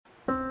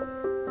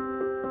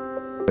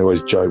I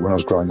always joke when I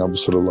was growing up, I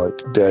was sort of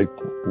like, Dad,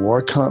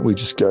 why can't we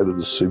just go to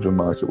the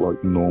supermarket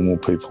like normal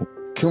people?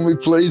 Can we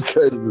please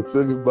go to the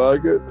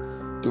supermarket?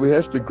 Do we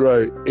have to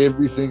grow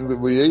everything that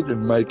we eat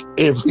and make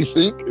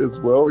everything as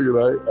well, you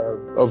know?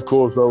 Of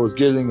course, I was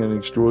getting an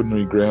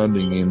extraordinary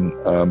grounding in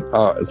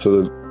sort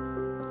of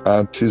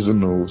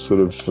artisanal sort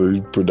of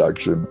food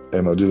production,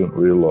 and I didn't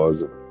realise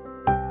it.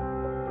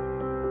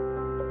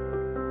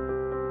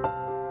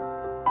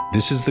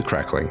 This is The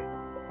Crackling.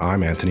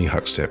 I'm Anthony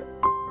Huckstep.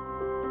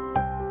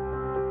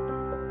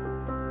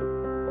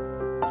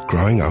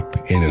 Growing up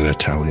in an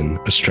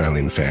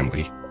Italian-Australian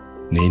family,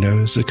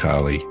 Nino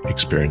Zaccali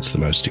experienced the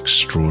most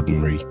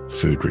extraordinary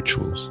food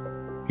rituals,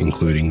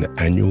 including the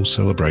annual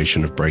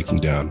celebration of breaking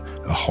down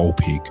a whole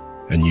pig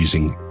and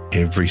using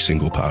every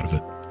single part of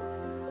it.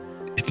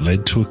 It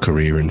led to a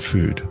career in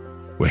food,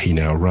 where he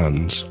now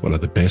runs one of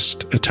the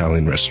best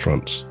Italian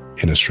restaurants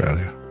in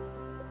Australia.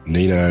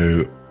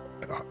 Nino,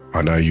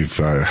 I know you've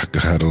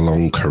had a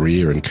long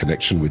career and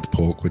connection with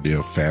pork with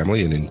your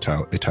family and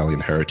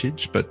Italian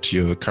heritage, but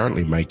you're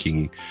currently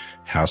making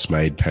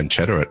house-made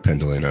pancetta at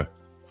Pendolino.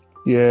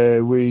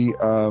 Yeah, we're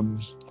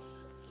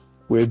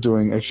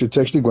doing, it's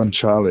actually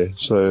guanciale,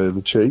 so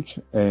the cheek,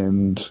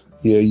 and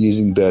yeah,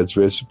 using Dad's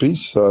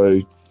recipes.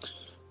 So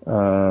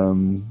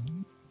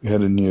we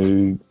had a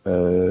new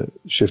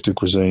chef de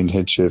cuisine,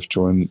 head chef,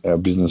 join our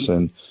business,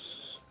 and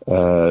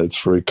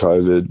through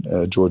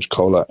COVID, George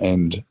Kohler,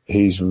 and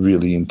he's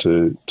really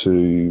into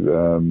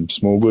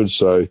small goods.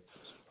 So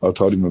I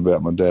told him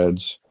about my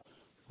dad's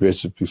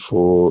recipe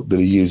that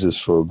he uses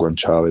for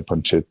guanciale,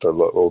 pancetta,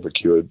 all the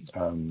cured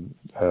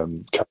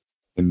cut.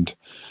 And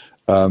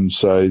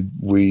so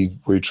we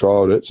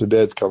trialled it. So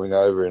Dad's coming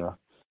over in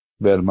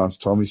about a month's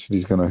time. He said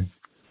he's gonna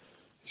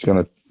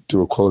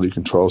do a quality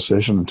control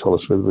session and tell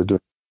us whether we're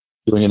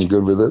doing any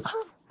good with it,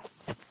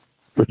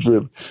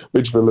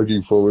 which we're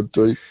looking forward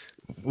to.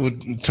 Well,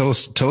 tell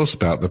us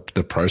about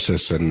the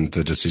process and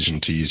the decision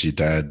to use your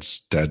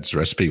dad's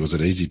recipe. Was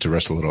it easy to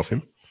wrestle it off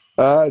him?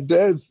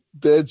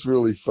 Dad's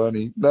really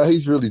funny. No,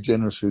 he's really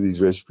generous with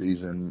his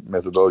recipes and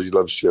methodology. He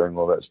loves sharing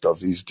all that stuff.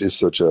 He's just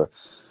such a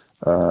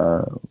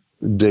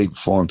deep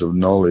font of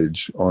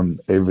knowledge on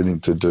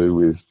everything to do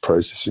with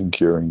processing,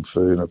 curing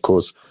food. And of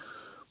course,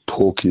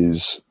 pork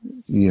is,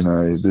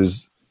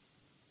 there's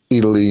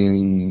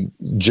Italy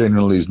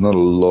generally is not a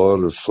lot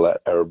of flat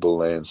arable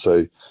land,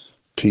 so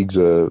pigs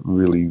are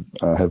really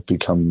have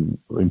become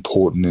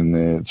important in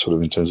their sort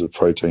of in terms of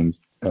protein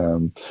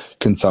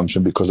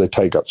consumption, because they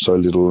take up so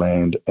little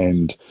land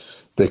and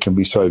they can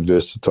be so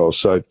versatile.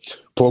 So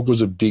pork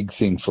was a big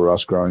thing for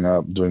us growing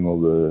up, doing all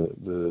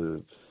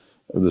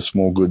the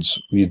small goods.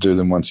 You do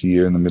them once a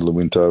year in the middle of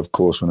winter, of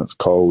course, when it's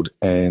cold,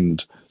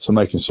 and so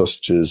making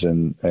sausages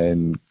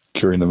and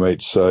curing the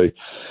meat. So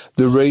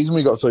the reason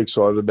we got so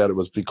excited about it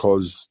was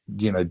because,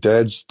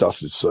 Dad's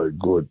stuff is so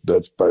good.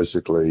 That's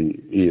basically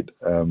it.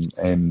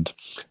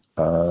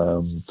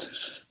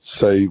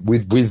 So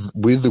with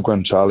the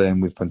guanciale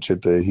and with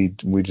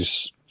pancetta, we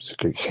just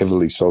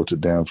heavily salt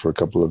it down for a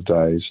couple of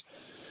days,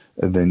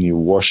 and then you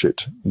wash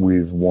it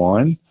with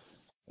wine,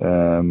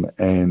 and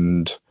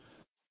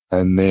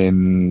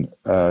then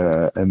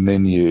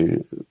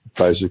you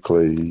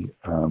basically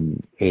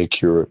air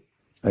cure it.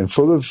 And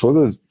for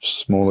the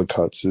smaller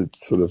cuts,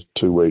 it's sort of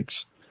 2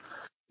 weeks,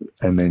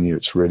 and then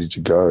it's ready to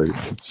go.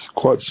 It's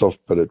quite soft,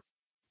 but it's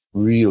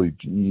really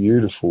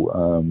beautiful,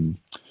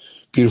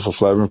 beautiful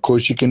flavour. Of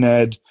course, you can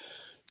add.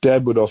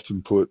 Dad would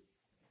often put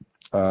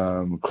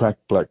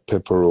cracked black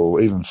pepper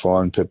or even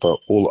fine pepper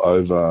all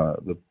over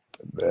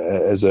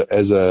as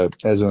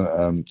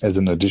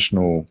an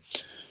additional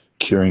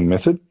curing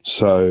method.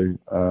 So,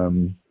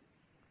 and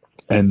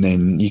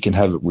then you can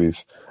have it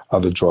with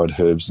other dried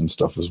herbs and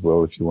stuff as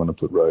well. If you want to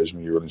put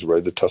rosemary, you're willing to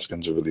roast. The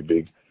Tuscans are really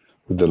big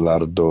with the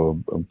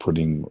lardador and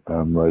putting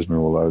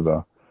rosemary all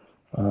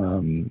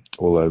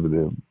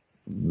over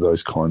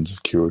those kinds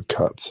of cured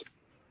cuts.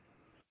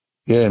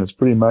 Yeah, and it's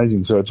pretty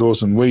amazing. So it's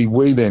awesome. We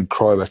then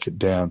Cryovac it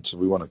down, so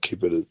we want to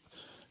keep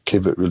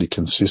it really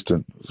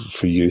consistent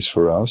for use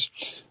for us.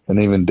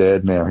 And even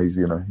Dad now, he's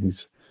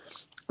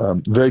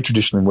very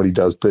traditional in what he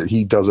does, but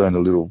he does own a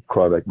little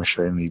Cryovac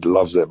machine, and he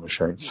loves that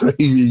machine, so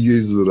he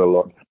uses it a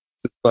lot.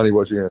 It's funny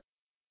watching an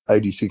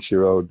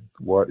 86-year-old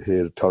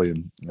white-haired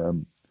Italian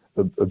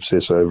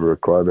obsess over a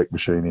Cryovac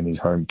machine in his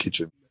home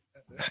kitchen.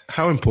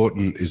 How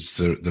important is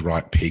the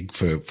right pig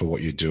for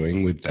what you're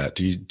doing with that?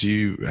 Do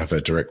you have a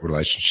direct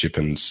relationship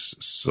and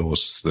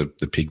source the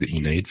pig that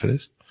you need for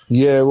this?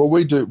 Yeah, well,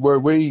 we do.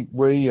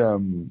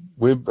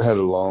 We've had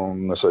a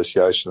long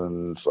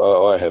association.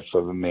 I have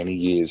for many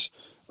years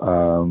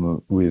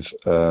with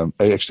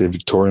actually a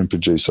Victorian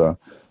producer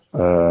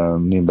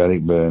near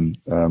Bannockburn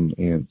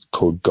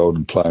called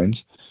Golden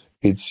Plains.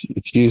 It's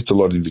used a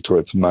lot in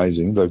Victoria. It's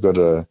amazing. They've got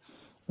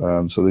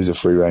so these are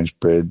free range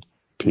bred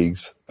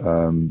pigs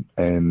and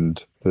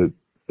that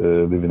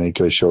live in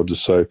eco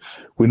shelters. So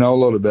we know a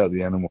lot about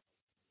the animal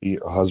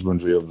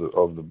husbandry of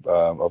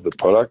the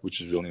product, which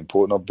is really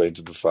important. I've been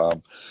to the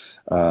farm,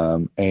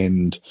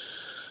 and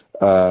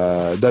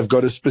they've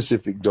got a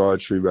specific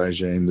dietary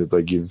regime that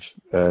they give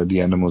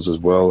the animals as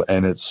well,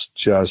 and it's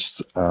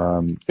just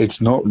it's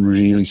not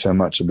really so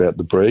much about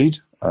the breed,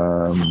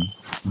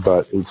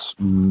 but it's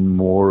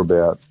more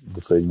about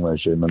the feeding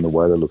regime and the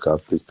way they look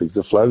after these pigs.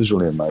 The flavour is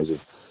really amazing.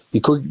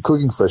 You're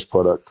cooking fresh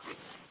product.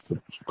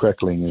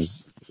 Crackling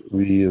is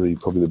really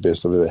probably the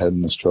best I've ever had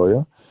in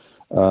Australia.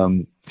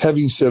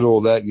 Having said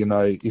all that, you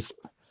know, if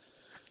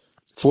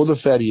for the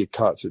fattier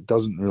cuts, it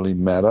doesn't really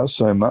matter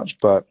so much,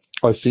 but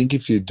I think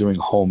if you're doing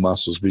whole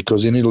muscles,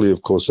 because in Italy,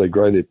 of course, they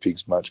grow their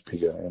pigs much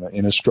bigger. You know,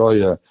 in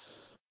Australia,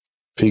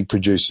 pig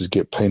producers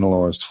get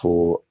penalised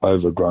for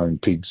overgrowing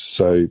pigs.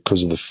 So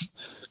because of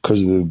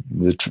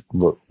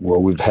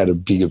well, we've had a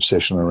big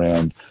obsession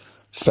around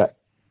fat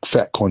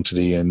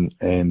quantity and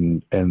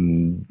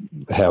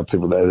how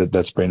people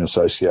that's been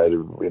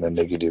associated in a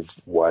negative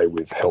way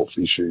with health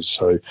issues.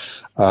 So,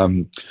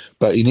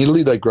 but in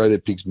Italy, they grow their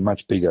pigs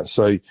much bigger.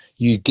 So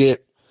you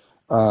get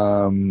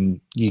more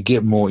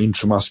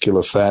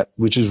intramuscular fat,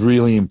 which is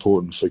really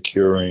important for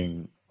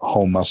curing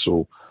whole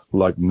muscle,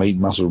 like meat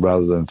muscle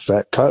rather than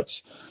fat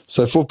cuts.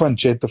 So for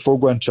pancetta, for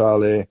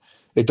guanciale,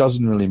 it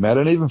doesn't really matter.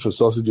 And even for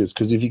sausages,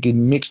 because if you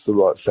can mix the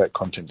right fat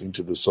content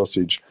into the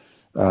sausage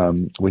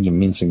when you're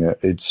mincing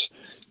it,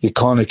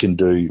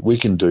 we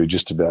can do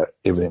just about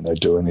everything they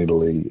do in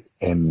Italy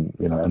and,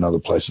 you know, and other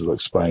places like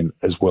Spain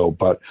as well.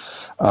 But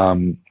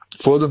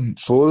for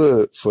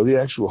the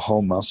actual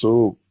whole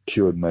muscle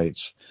cured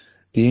meats,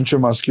 the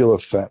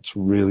intramuscular fat's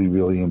really,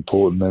 really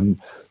important. And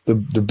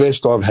the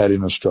best I've had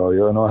in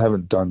Australia, and I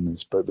haven't done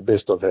this, but the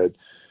best I've had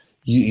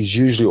is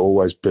usually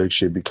always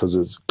Berkshire because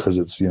it's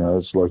you know,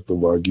 it's like the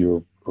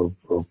Wagyu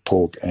of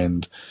pork,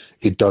 and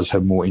it does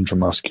have more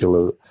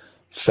intramuscular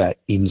fat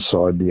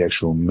inside the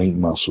actual meat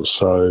muscle.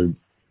 So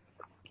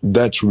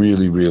that's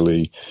really,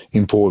 really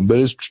important. But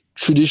it's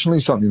traditionally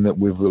something that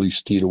we've really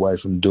steered away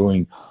from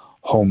doing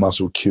whole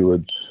muscle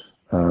cured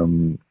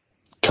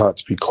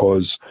cuts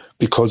because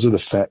of the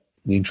fat,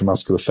 the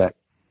intramuscular fat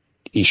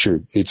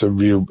issue. It's a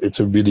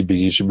really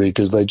big issue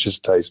because they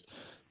just taste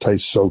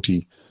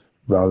salty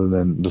rather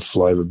than the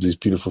flavour, these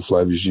beautiful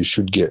flavours you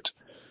should get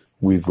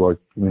with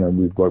proper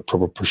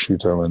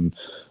prosciutto and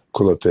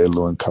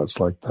culatello and cuts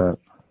like that.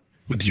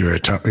 With your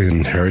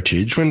Italian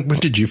heritage, when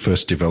did you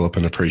first develop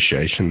an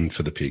appreciation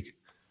for the pig?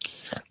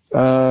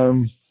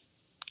 I'm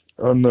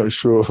not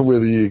sure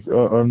whether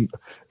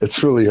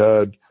it's really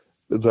hard.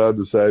 It's hard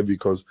to say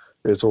because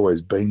it's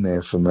always been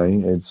there for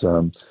me. It's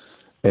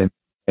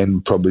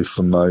and probably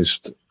for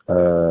most,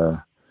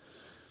 you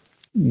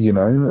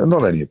know,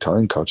 not only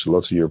Italian culture,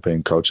 lots of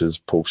European cultures,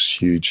 pork's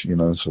huge. You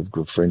know, so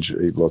the French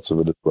eat lots of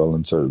it as well,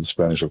 and so the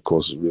Spanish, of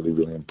course, is really,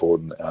 really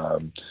important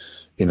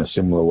in a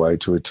similar way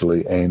to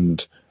Italy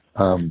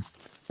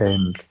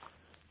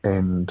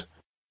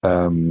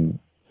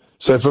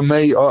so for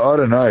me, I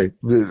don't know.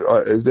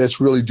 That's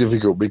really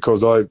difficult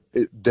because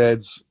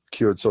Dad's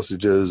cured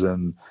sausages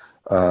and,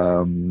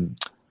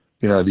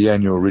 you know, the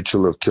annual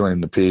ritual of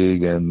killing the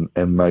pig and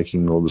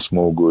making all the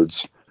small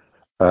goods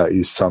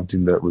is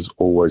something that was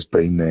always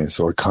been there.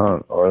 So I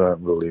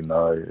don't really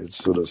know. It's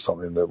sort of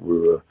something that we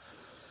were,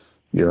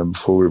 you know,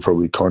 before we were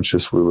probably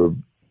conscious, we were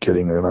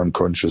getting an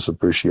unconscious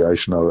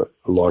appreciation of it,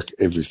 like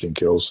everything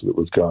else that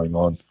was going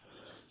on.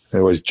 I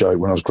always joke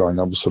when I was growing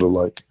up, sort of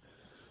like,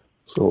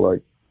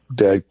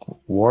 Dad,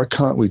 why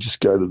can't we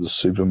just go to the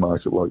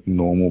supermarket like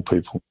normal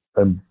people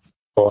and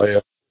buy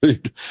our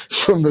food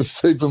from the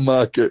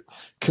supermarket?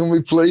 Can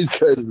we please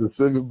go to the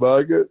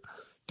supermarket?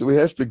 Do we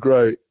have to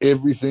grow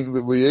everything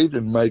that we eat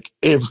and make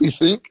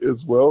everything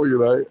as well, you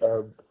know?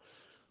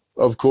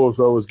 Of course,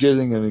 I was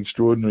getting an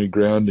extraordinary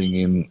grounding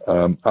in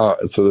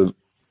sort of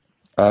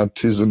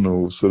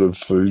artisanal sort of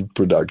food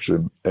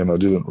production, and I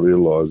didn't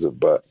realise it,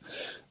 but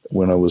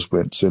when I was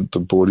sent to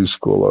boarding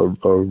school,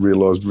 I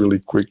realised really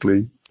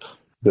quickly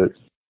that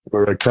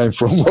where I came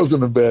from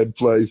wasn't a bad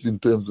place in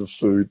terms of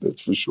food,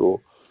 that's for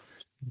sure.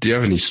 Do you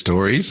have any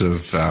stories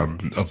of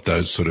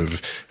those sort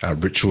of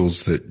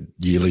rituals, that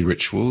yearly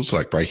rituals,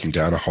 like breaking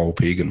down a whole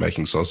pig and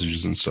making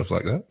sausages and stuff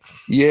like that?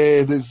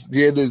 Yeah, there's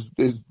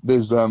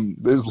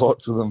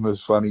lots of them.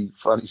 There's funny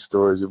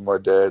stories of my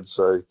dad.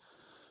 So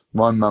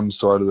my mum's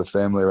side of the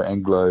family are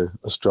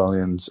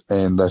Anglo-Australians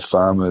and they're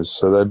farmers.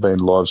 So they've been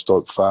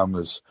livestock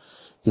farmers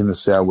in the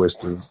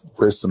southwest of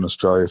Western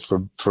Australia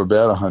for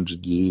about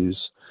 100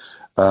 years.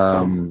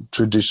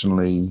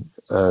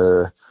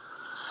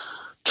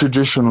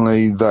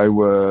 Traditionally, they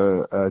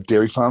were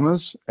dairy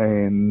farmers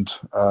and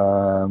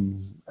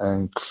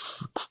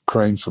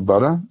cream for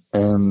butter,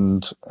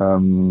 and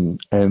then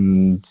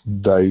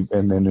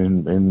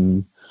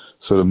in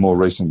sort of more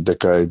recent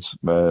decades,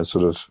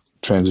 sort of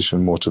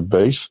transitioned more to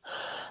beef,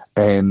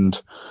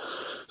 and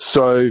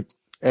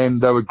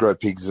they would grow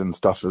pigs and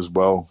stuff as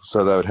well.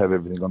 So they would have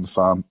everything on the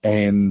farm.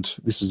 And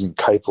this was in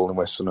Capel in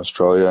Western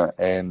Australia.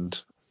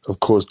 And of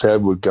course,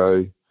 Dad would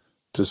go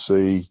to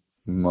see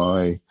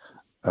my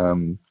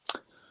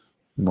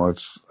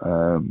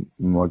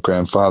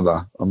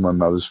grandfather and my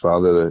mother's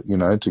father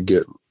to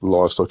get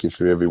livestock if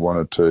he ever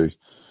wanted to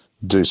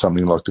do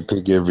something like the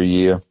pig every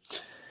year.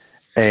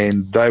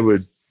 and they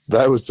were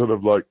sort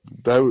of like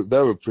they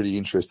were pretty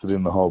interested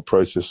in the whole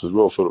process as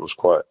well. Thought it was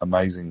quite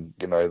amazing,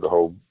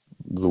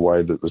 the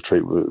way that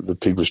the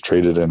pig was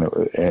treated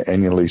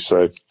annually.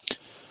 So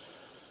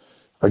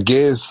I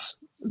guess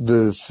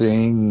the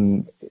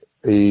thing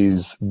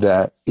is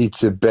that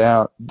it's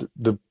about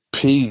the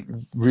pig.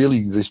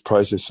 Really, this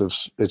process of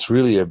it's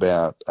really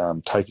about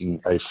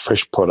taking a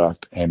fresh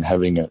product and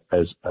having it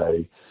as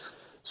a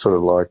sort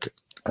of like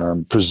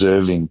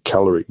preserving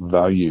caloric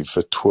value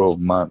for 12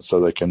 months so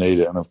they can eat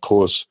it. And of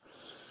course,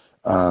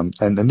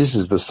 and this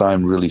is the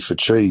same really for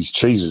cheese.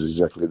 Cheese is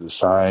exactly the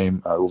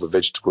same. All the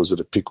vegetables that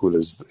are pickled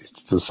it's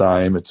the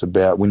same. It's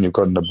about when you've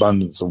got an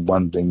abundance of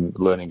one thing,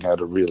 learning how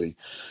to really,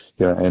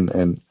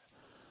 and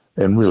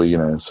really,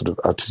 sort of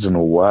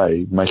artisanal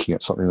way, making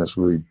it something that's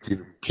really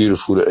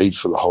beautiful to eat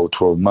for the whole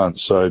 12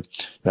 months. So,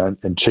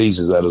 and cheese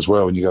is that as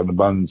well. When you've got an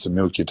abundance of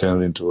milk, you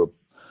turn it into a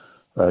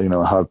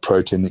hard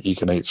protein that you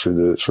can eat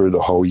through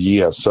the whole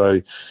year.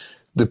 So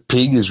the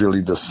pig is really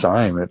the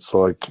same. It's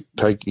like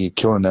you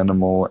kill an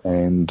animal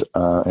and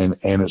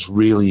it's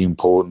really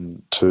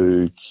important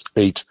to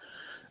eat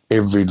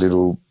every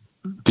little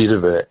bit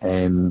of it.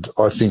 And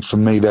I think for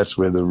me, that's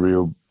where the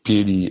real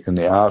beauty in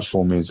the art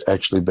form is,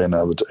 actually being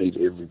able to eat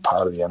every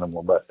part of the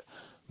animal, but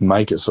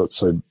make it so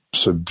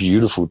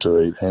beautiful to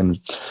eat. And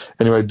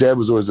anyway, Dad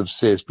was always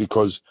obsessed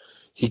because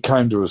he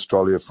came to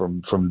Australia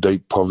from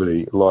deep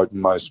poverty, like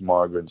most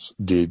migrants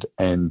did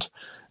and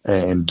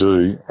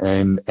do,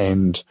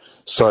 and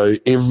so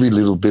every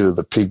little bit of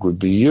the pig would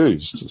be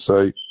used.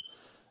 So,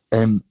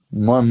 and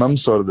my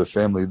mum's side of the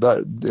family, in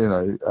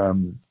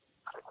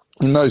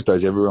those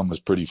days everyone was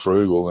pretty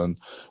frugal, and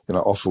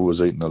offal was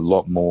eaten a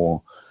lot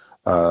more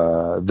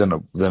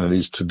than it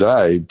is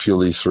today,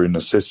 purely through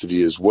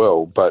necessity as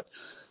well. But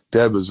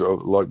Dad was,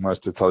 like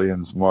most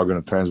Italians,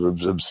 migrant Italians,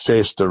 were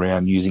obsessed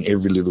around using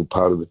every little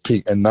part of the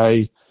pig. And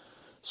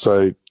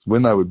so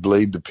when they would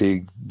bleed the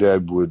pig,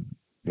 Dad would,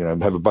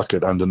 have a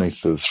bucket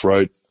underneath the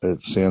throat.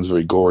 It sounds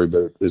very gory,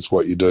 but it's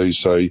what you do.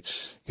 So,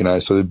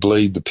 so they'd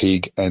bleed the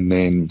pig, and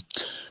then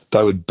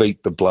they would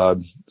beat the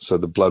blood. So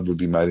the blood would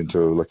be made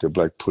into like a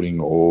black pudding,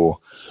 or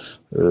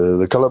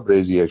the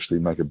Calabresi actually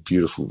make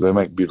beautiful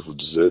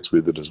desserts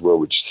with it as well,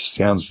 which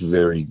sounds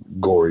very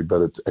gory,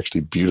 but it's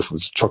actually beautiful.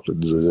 It's a chocolate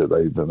dessert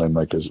that they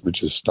make,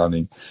 which is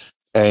stunning.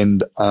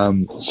 And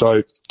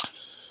so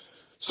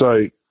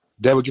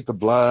Dad would get the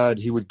blood.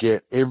 He would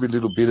get every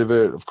little bit of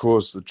it. Of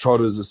course, the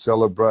trotters are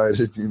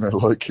celebrated.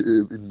 Like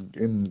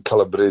in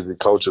Calabrese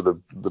culture,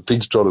 the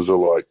pig's trotters are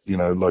like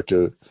they're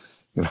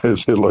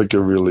like a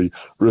really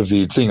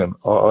revered thing, and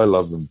I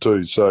love them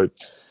too. So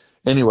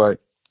anyway,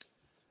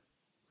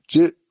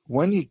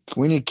 when you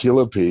kill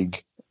a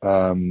pig,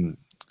 as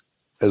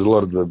a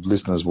lot of the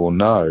listeners will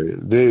know,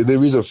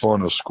 there is a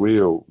final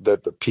squeal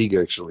that the pig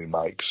actually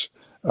makes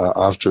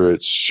after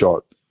it's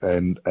shot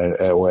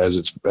or as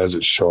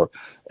it's shot,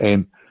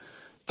 and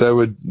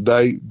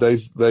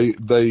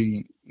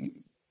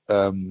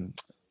the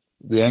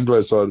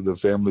Anglo side of the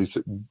family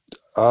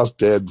asked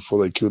Dad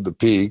before they killed the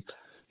pig.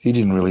 He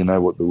didn't really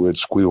know what the word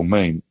squeal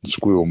meant,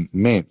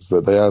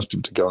 but they asked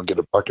him to go and get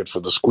a bucket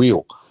for the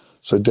squeal.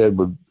 So Dad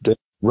would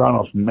run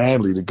off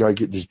madly to go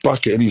get this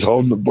bucket, and he's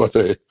holding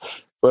it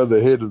by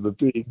the head of the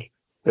pig,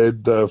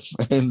 and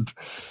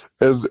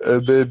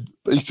then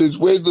he says,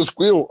 "Where's the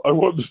squeal? I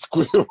want the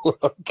squeal."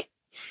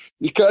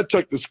 You can't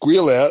chuck the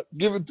squeal out.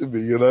 Give it to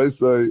me,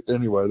 So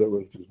anyway, that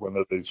was just one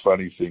of these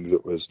funny things.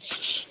 It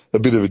was a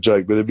bit of a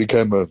joke, but it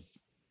became a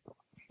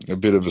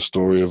bit of a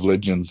story of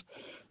legend.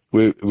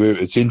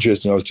 It's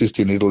interesting. I was just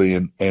in Italy,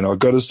 and I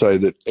got to say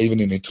that even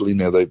in Italy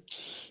now, the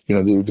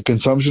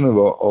consumption of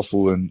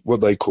offal and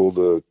what they call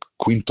the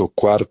quinto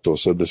quarto,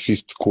 so the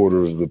fifth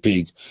quarter of the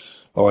pig,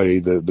 i.e.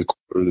 the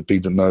quarter of the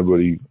pig that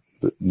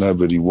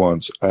nobody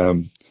wants.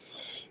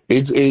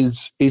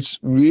 It's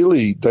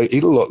really, they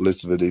eat a lot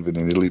less of it even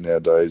in Italy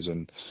nowadays.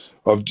 And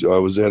I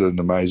was at an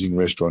amazing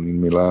restaurant in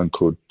Milan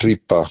called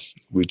Trippa,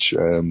 which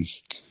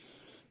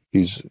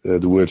is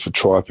the word for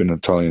tripe in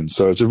Italian.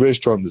 So it's a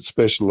restaurant that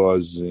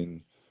specialises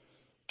in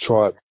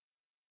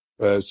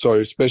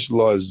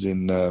specialises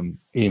in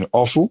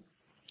offal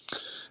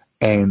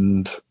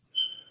and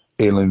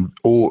earling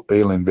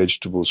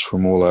vegetables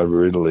from all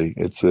over Italy.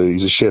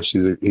 He's a chef.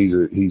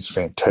 He's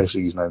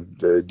fantastic. His name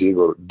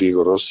Diego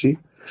Rossi,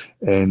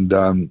 and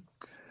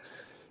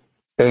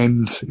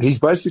he's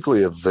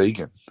basically a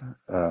vegan,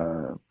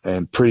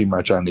 and pretty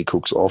much only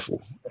cooks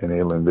offal and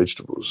heirloom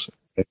vegetables.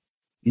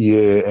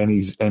 Yeah, and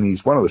he's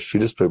one of the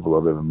fittest people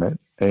I've ever met,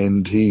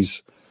 and he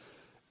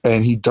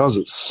does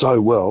it so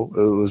well.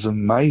 It was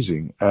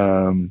amazing.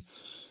 My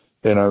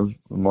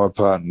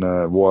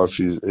wife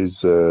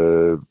is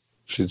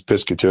she's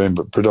pescatarian,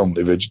 but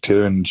predominantly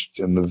vegetarian,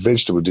 and the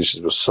vegetable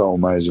dishes were so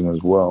amazing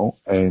as well.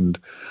 So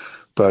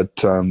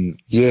it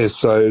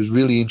was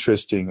really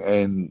interesting,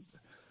 and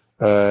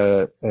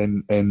there's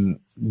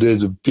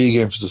a big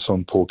emphasis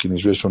on pork in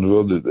his restaurant as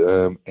well.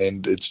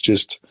 And it's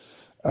just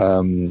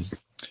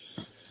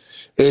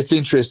It's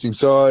interesting.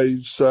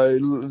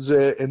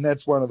 And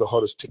that's one of the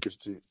hottest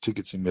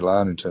tickets in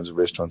Milan in terms of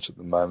restaurants at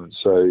the moment.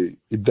 So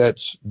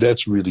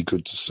that's really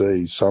good to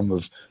see some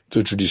of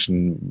the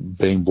tradition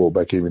being brought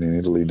back even in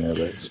Italy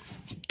nowadays.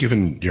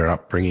 Given your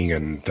upbringing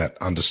and that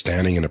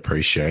understanding and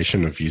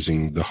appreciation of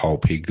using the whole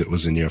pig that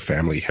was in your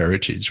family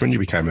heritage, when you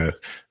became a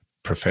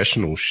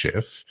professional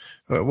chef,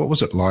 what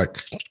was it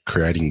like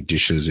creating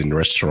dishes in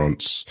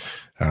restaurants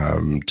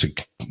to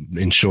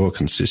ensure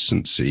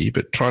consistency,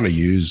 but trying to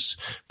use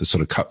the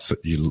sort of cuts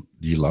that you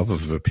love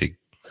of a pig?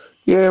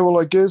 Yeah, well,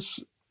 I guess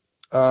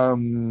a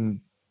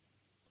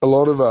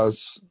lot of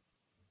us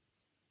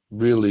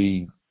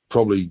really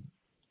probably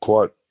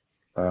quite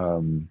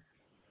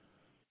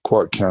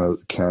counter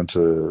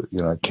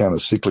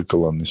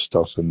cyclical on this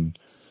stuff, and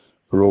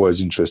we're always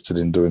interested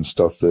in doing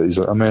stuff that is.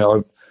 I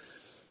mean,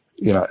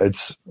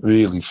 it's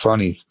really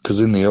funny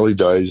because in the early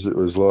days it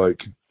was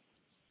like,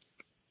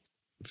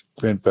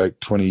 went back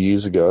 20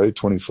 years ago,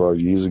 25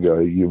 years ago,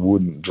 you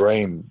wouldn't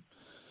dream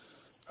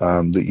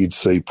that you'd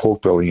see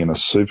pork belly in a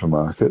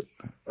supermarket,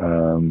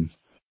 and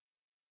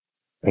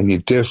you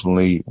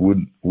definitely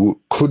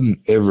couldn't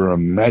ever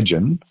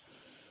imagine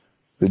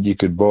that you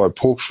could buy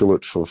pork fillet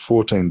for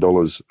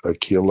 $14 a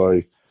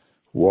kilo,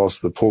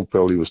 whilst the pork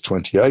belly was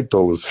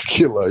 $28 a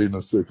kilo in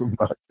a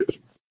supermarket.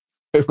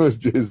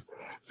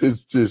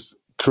 It's just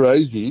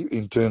crazy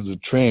in terms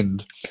of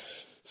trend.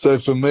 So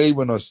for me,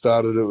 when I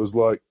started, it was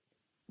like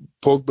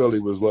pork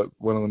belly was like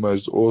one of the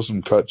most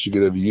awesome cuts you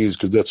could ever use,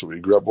 because that's what we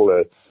grew up with.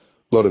 A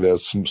lot of our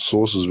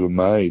sauces were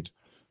made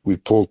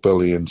with pork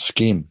belly and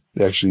skin.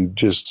 Actually,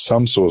 just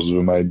some sauces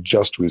were made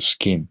just with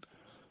skin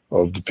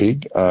of the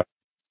pig,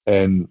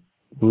 and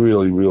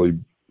really, really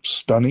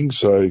stunning.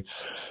 So,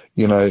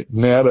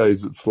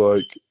 nowadays it's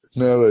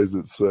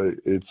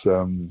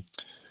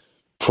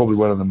probably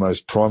one of the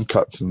most prime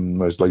cuts and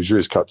most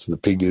luxurious cuts of the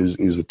pig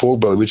is the pork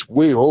belly, which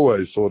we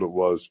always thought it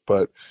was.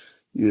 But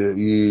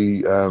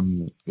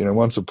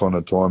once upon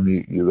a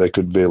time, they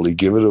could barely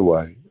give it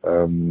away.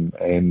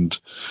 And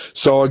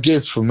so I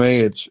guess for me,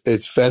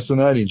 it's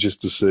fascinating just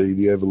to see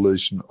the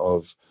evolution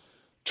of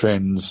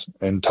trends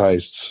and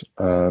tastes.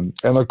 And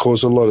of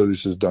course, a lot of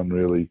this is done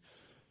really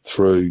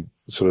through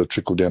sort of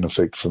trickle down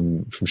effect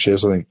from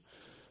chefs. I think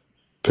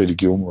Peter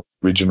Gilmore,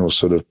 original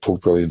sort of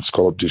pork belly and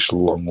scallop dish a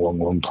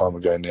long time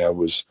ago now,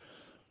 was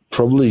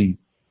probably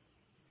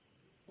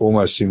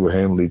almost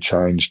single-handedly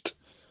changed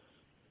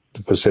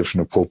the perception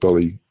of pork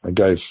belly and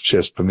gave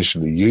chefs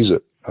permission to use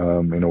it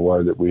in a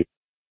way that we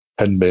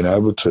hadn't been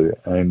able to.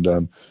 And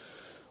I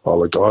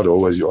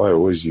always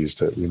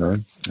used it.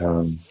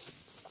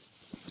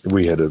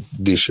 We had a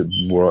dish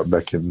right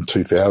back in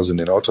 2000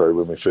 in Otto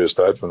when we first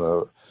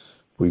opened.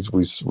 We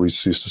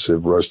used to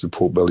serve roasted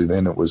pork belly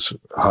then. It was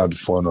hard to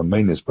find on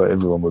menus, but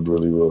everyone would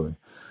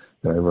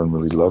everyone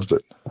really loved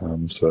it.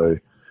 So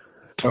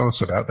tell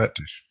us about that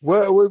dish.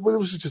 Well, it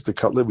was just a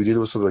cutlet we did. It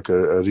was sort of like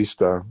a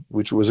rista,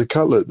 which was a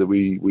cutlet that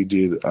we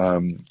did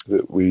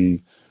that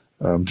we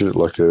did it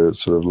like a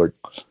sort of like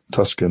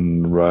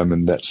Tuscan,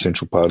 Roman, that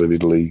central part of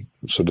Italy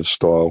sort of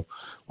style,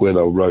 where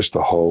they'll roast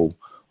the whole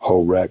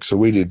rack. So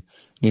we did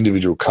an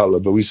individual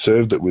cutlet, but we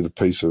served it with a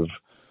piece of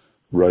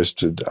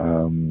roasted.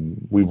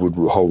 We would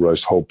whole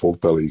roast whole pork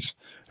bellies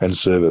and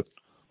serve it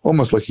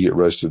almost like you get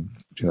roasted,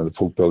 the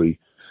pork belly,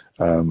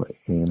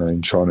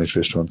 in Chinese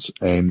restaurants,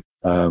 and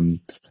we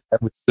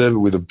serve it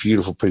with a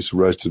beautiful piece of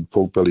roasted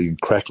pork belly and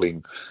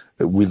crackling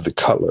with the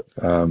cutlet,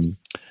 and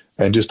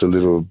just a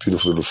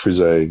beautiful little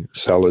frisee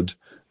salad.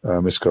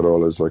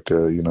 Escarola is like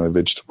a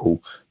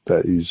vegetable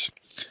that is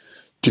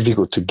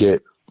difficult to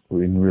get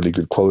in really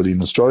good quality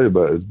in Australia,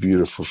 but a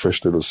beautiful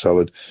fresh little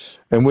salad.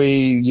 And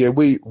we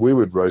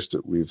would roast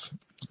it with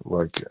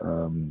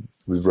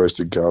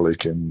roasted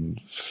garlic and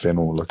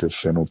fennel, like a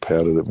fennel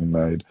powder that we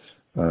made,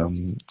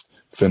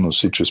 fennel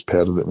citrus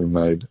powder that we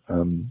made,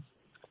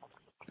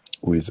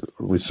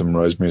 with some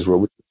rosemary as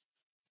well.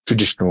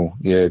 Traditional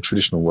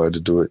way to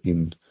do it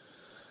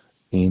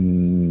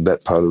in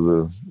that part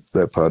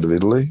of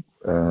Italy.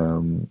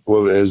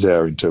 Well, as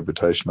our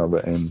interpretation of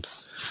it. And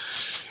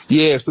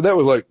yeah, so that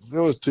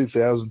was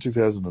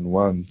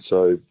 2001,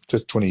 so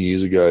just 20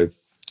 years ago.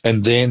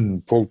 And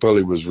then pork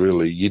belly was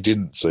really, you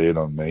didn't see it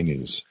on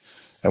menus.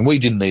 And we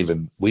didn't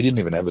even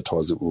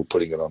advertise that we were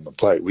putting it on the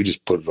plate. We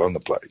just put it on the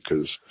plate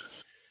because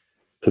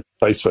it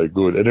tastes so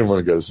good and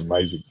everyone goes, it's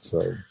amazing. So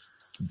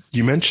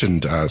you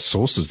mentioned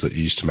sauces that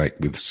you used to make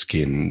with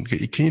skin.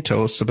 Can you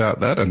tell us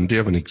about that? And do you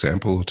have an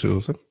example or two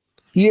of them?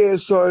 Yeah,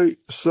 so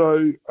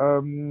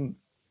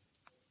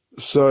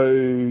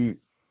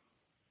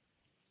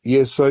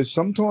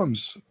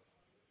sometimes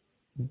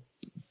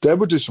they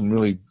would do some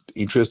really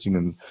interesting,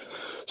 and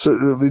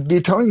so the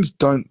Italians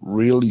don't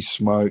really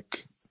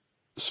smoke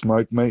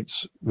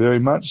meats very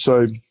much.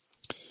 So,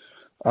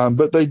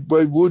 but they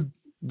would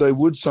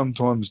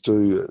sometimes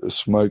do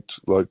smoked,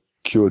 like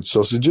cured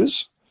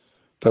sausages.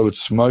 They would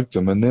smoke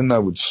them and then they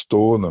would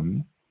store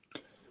them.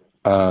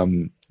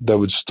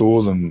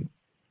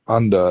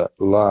 Under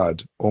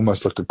lard,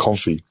 almost like a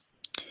confit,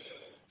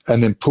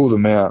 and then pull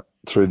them out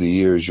through the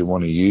year as you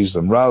want to use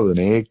them, rather than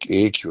air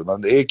cure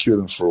them. Air cure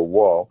them for a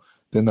while,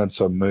 then they'd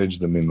submerge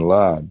them in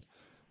lard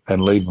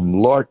and leave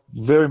them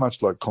very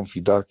much like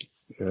confit duck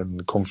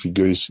and confit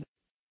goose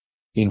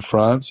in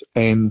France,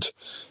 and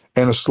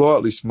a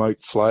slightly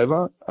smoked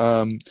flavour.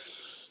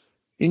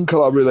 In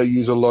Calabria, they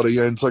use a lot of,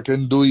 it's like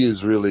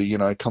andouillas really,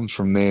 comes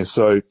from there.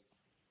 So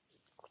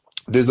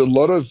there's a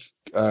lot of,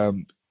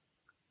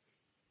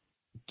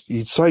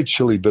 you'd say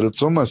chili, but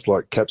it's almost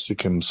like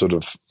capsicum sort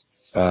of.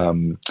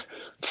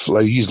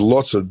 They use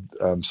lots of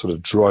sort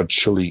of dried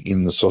chili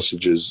in the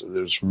sausages.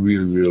 It's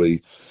really,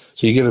 really,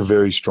 so you get a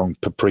very strong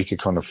paprika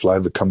kind of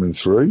flavour coming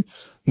through.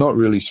 Not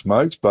really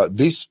smoked, but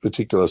this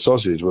particular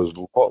sausage was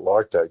a lot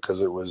like that because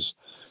it was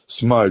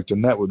smoked,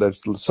 and they've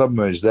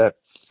submerged that.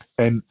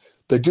 And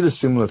they did a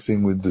similar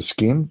thing with the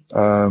skin.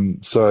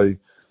 And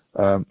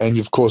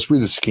of course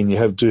with the skin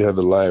you do have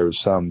a layer of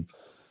some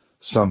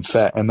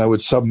fat, and they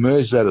would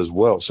submerge that as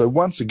well. So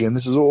once again,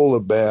 this is all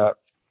about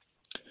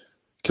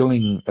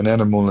killing an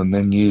animal and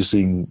then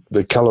using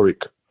the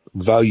caloric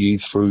value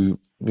through,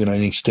 an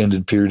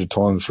extended period of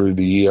time through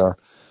the year,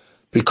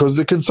 because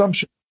the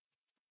consumption,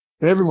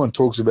 and everyone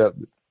talks about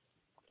the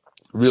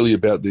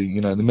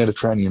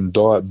Mediterranean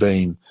diet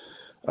being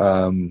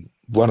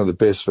one of the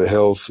best for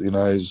health,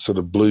 sort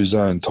of blue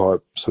zone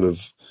type sort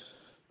of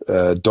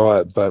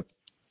diet. But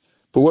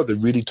what they're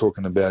really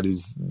talking about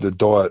is the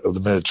diet of the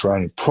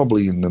Mediterranean,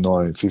 probably in the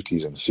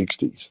 1950s and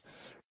 60s,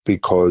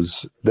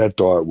 because that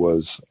diet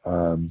was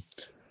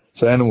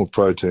so animal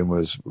protein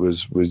was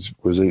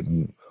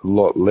eaten a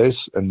lot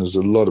less, and there's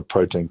a lot of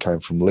protein came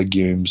from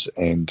legumes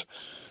and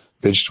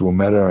vegetable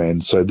matter.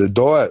 And so the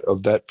diet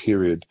of that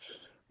period,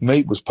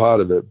 meat was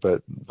part of it,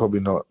 but probably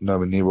not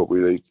nowhere near what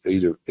we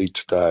eat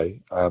today.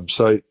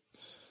 So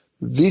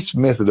this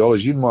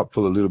methodology, you might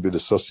pull a little bit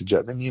of sausage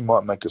out, then you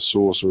might make a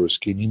sauce or a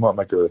skin. You might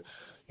make a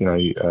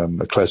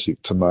classic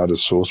tomato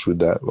sauce with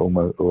that,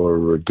 or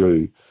a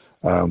ragu,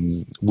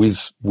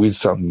 with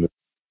something that's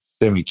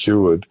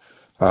semi-cured.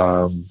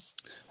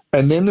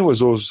 And then there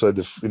was also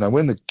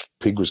when the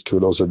pig was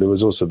killed, also there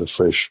was also the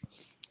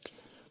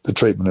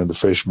treatment of the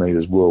fresh meat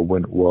as well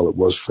while it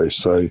was fresh.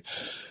 So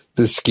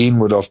the skin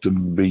would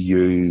often be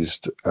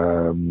used,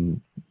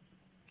 and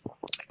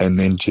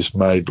then just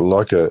made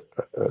like a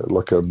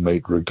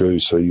meat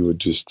ragu. So you would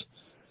just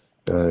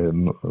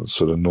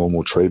sort of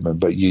normal treatment,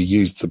 but you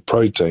used the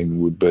protein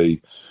would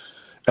be,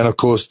 and of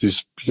course you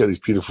get this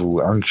beautiful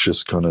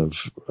unctuous kind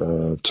of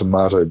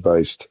tomato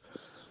based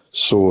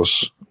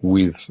sauce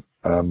with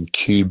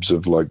cubes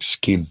of like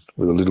skin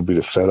with a little bit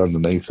of fat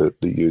underneath it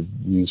that you'd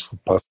use for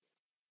pasta.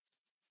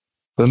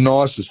 The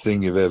nicest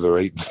thing you've ever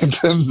eaten in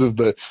terms of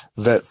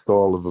that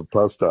style of a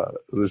pasta.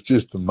 It's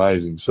just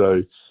amazing.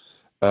 So,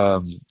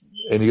 and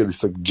you get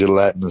this like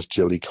gelatinous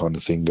jelly kind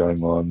of thing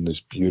going on, this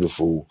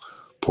beautiful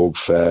pork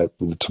fat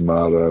with the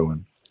tomato,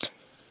 and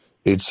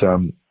it's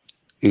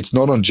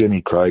not on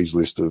Jenny Craig's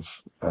list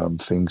of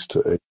things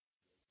to eat,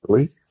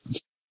 really.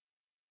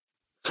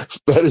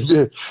 But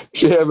if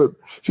you have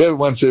it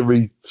once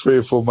every 3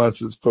 or 4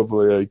 months, it's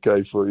probably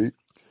okay for you.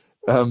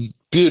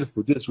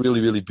 Beautiful, just really,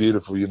 really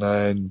beautiful,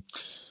 and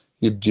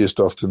that'd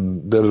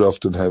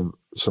often have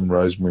some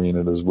rosemary in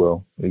it as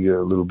well. You get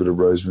a little bit of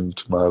rosemary and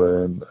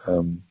tomato, and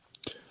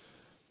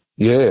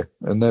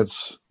and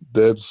that's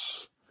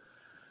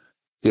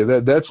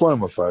one of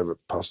my favourite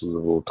pastas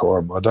of all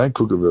time. I don't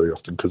cook it very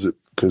often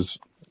because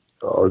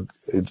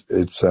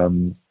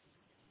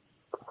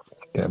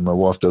my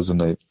wife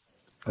doesn't eat.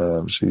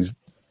 She's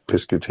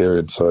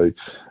pescatarian, so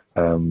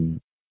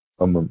I'm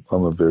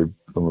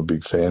a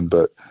big fan.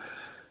 But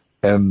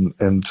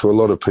and to a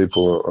lot of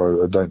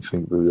people, I don't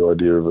think that the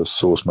idea of a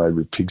sauce made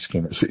with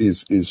pigskin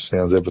is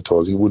sounds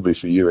appetizing. It would be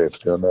for you,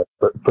 Anthony, I know,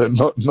 but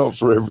not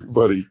for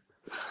everybody.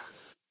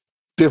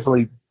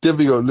 Definitely got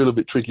a little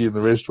bit tricky in the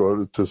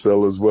restaurant to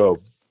sell as well.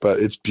 But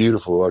it's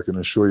beautiful. I can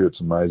assure you,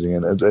 it's amazing,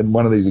 and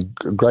one of these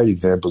great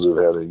examples of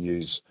how to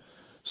use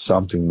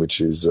something which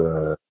is.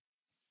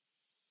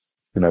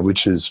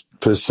 Which is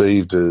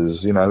perceived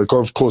as, of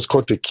course,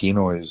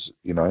 cotechino is,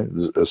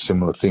 a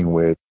similar thing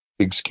where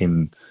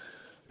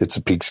it's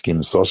a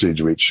pigskin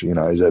sausage, which,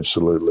 is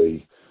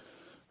absolutely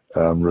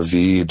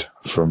revered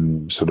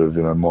from sort of,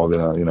 more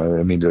than,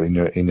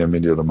 in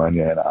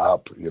Emilia-Romagna and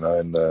up,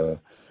 and of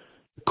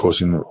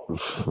course in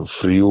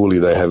Friuli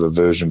they have a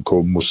version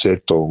called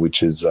musetto,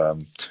 which is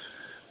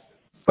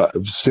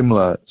but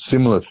similar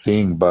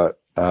thing, but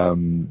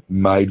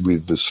made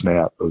with the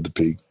snout of the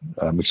pig,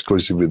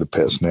 exclusively the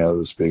snout of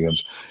the pig,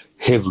 and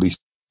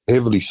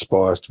heavily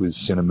spiced with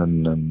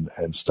cinnamon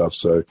and stuff.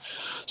 So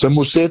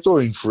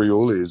musetto in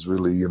Friuli is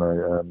really,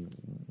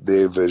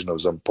 their version of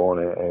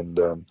zampone,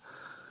 and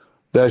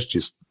that's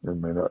just,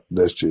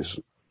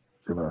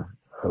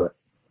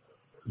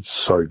 it's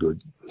so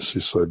good. It's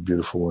just so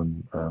beautiful,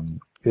 and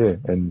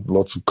and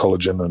lots of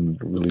collagen and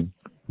really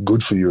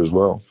good for you as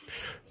well.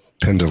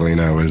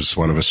 Pendolino is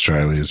one of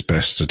Australia's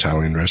best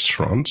Italian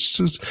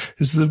restaurants.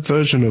 Is the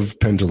version of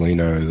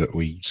Pendolino that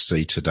we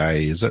see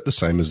today, is that the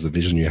same as the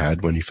vision you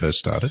had when you first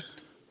started?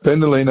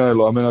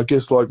 Pendolino, I mean, I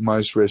guess like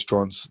most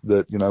restaurants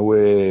that,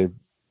 we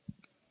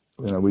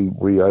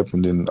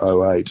opened in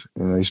 '08,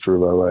 in Easter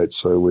of '08,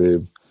 so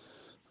we're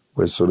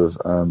sort of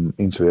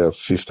into our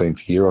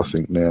 15th year, I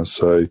think now.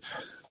 So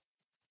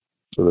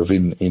sort of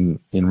in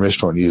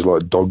restaurant years,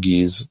 like dog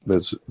years,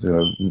 that's,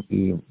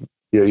 you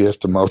have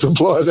to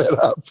multiply that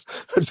up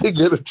to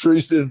get a true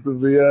sense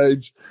of the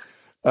age.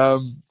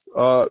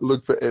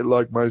 Look, for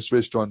like most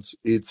restaurants,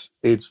 it's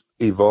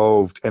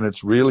evolved, and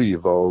it's really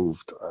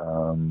evolved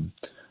a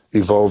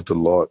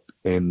lot.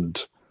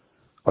 And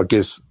I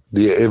guess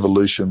the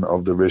evolution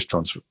of the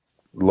restaurants,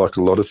 like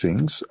a lot of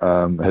things,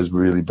 has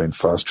really been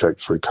fast tracked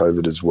through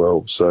COVID as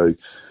well. So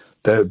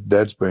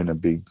that's been a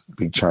big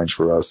change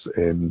for us.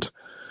 And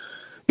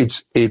I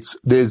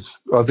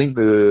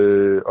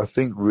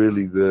think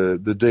really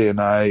the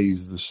DNA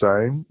is the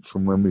same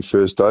from when we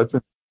first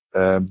opened,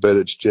 but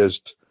it's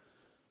just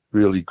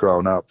really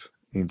grown up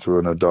into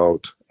an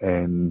adult,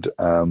 and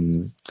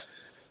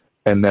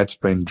that's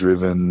been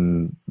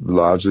driven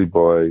largely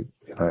by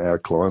our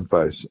client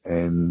base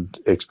and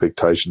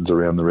expectations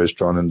around the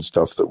restaurant and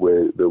stuff that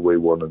we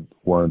wanted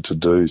to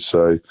do.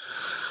 So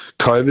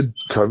COVID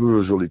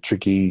was really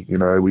tricky.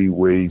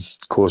 We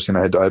of course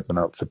had to open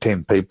up for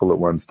 10 people at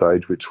one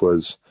stage, which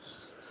was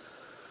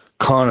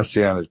kind of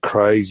sounded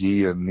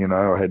crazy. And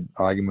I had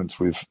arguments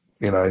with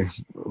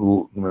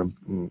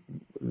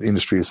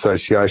industry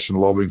association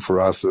lobbying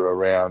for us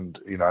around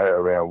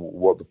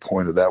what the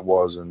point of that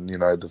was. And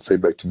the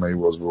feedback to me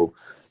was, well,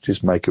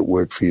 just make it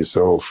work for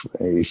yourself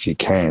if you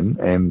can.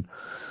 And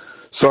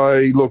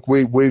so, look,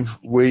 we with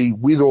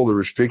all the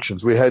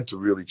restrictions, we had to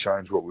really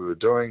change what we were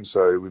doing.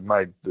 So we've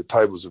made the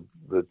tables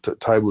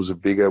are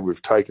bigger.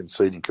 We've taken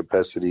seating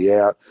capacity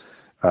out.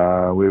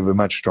 We have a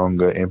much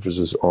stronger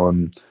emphasis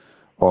on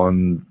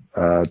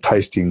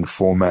tasting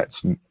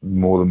formats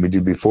more than we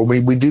did before.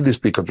 We did this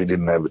because we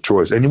didn't have a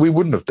choice, and we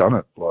wouldn't have done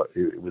it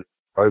with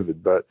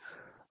COVID. But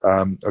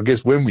I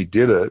guess when we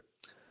did it,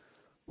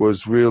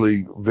 was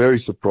really very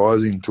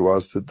surprising to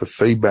us that the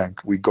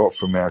feedback we got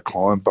from our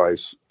client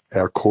base,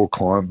 our core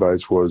client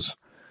base, was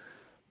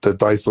that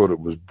they thought it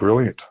was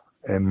brilliant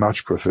and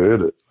much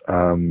preferred it,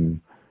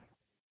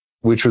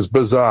 which was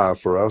bizarre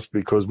for us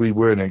because we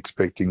weren't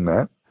expecting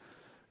that.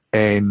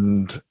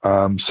 And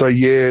so,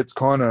 yeah, it's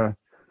kind of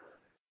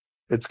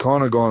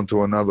gone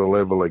to another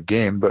level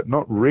again, but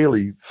not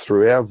really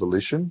through our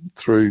volition,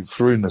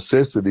 through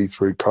necessity,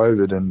 through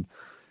COVID, and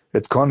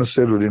it's kind of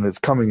settled in. It's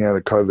coming out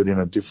of COVID in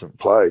a different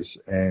place,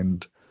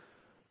 and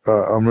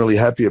I'm really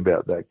happy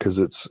about that because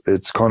it's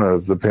kind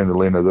of the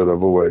Pendolino that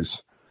I've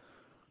always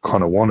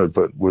kind of wanted,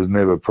 but was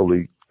never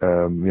probably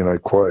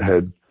quite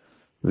had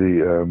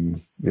the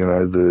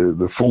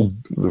full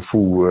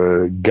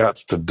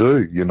guts to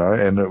do,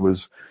 and we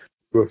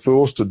were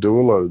forced to do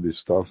a lot of this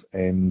stuff,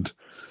 and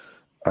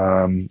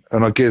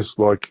I guess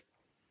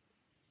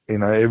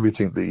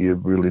everything that you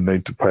really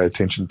need to pay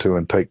attention to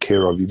and take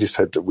care of, we just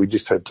had to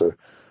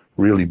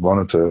really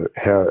monitor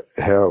how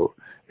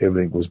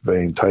everything was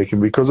being taken,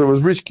 because it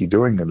was risky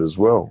doing it as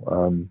well.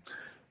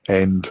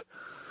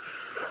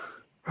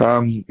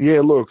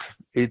 Look,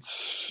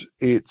 it's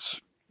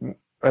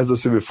as I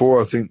said before,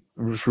 I think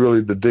it's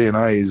really the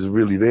DNA is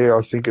really there.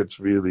 I think it's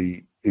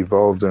really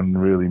evolved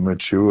and really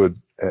matured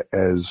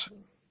as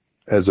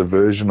a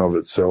version of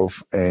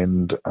itself,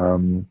 and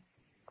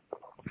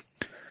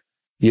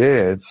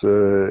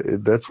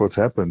that's what's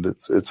happened.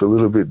 It's a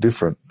little bit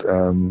different.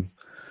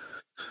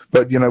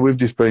 But we've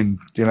just been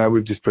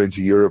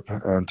to Europe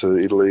and to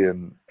Italy,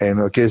 and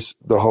I guess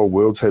the whole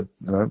world's had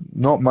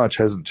not much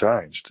hasn't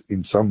changed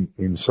in some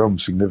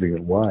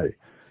significant way,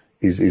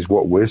 is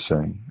what we're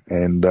seeing,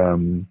 and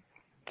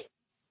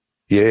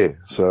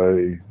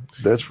so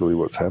that's really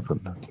what's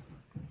happened.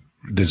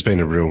 There's been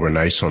a real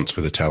renaissance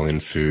with Italian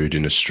food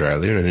in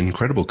Australia, and an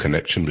incredible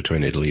connection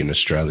between Italy and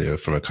Australia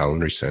from a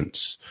culinary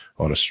sense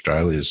on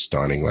Australia's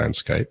dining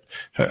landscape.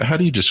 How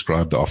do you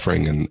describe the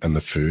offering and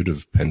the food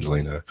of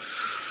Pendolino?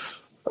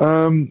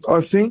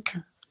 I think,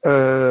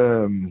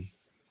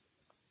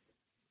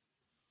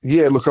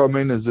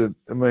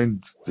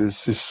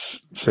 this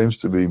seems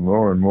to be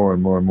more and more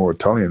and more and more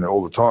Italian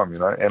all the time,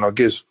 and I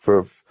guess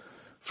for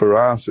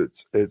us,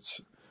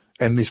 it's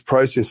and this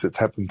process that's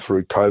happened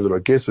through COVID, I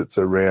guess it's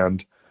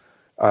around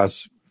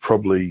us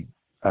probably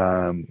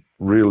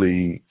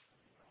really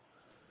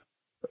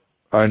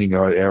owning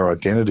our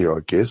identity, I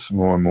guess,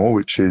 more and more,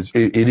 which is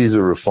it is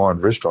a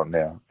refined restaurant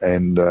now,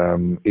 and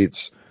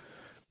it's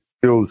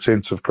still the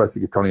sense of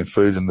classic Italian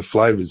food, and the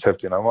flavours have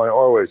to. I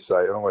always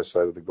say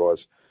to the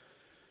guys,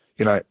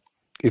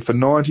 if a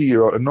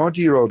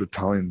 90-year-old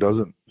Italian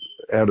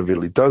out of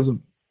Italy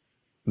doesn't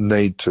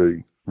need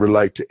to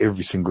relate to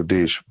every single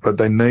dish, but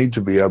they need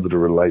to be able to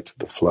relate to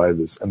the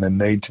flavours, and they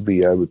need to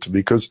be able to,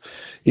 because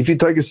if you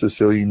take a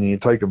Sicilian and you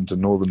take them to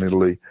northern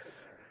Italy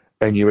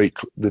and you eat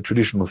the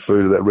traditional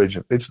food of that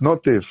region, it's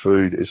not their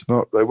food.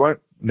 They won't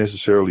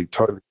necessarily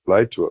totally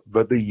relate to it,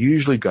 but they're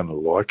usually going to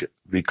like it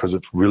because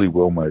it's really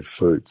well-made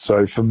food.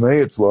 So for me,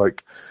 it's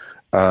like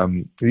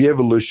the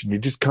evolution. You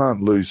just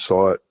can't lose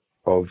sight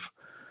of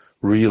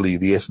really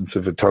the essence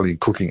of Italian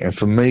cooking. And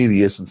for me,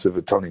 the essence of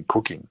Italian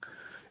cooking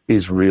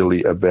is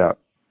really about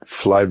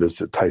flavors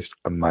that taste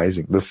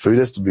amazing. The food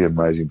has to be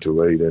amazing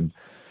to eat. And,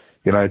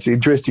 you know, it's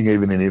interesting,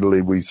 even in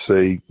Italy, we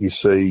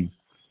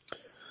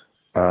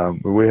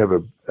have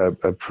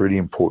a pretty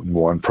important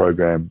wine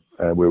program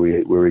where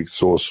we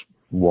source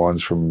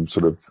wines from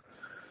sort of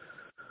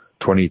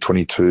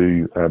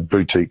 2022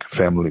 boutique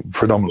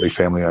predominantly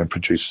family-owned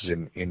producers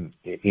in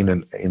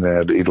and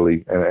out of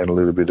Italy and a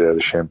little bit out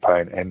of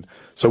Champagne. And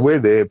so we're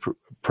there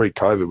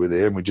pre-COVID. We're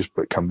there, and we just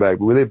come back.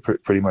 But we're there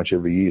pretty much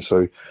every year,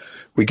 so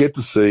we get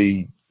to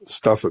see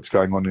stuff that's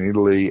going on in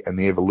Italy and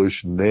the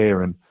evolution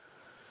there. And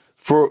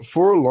for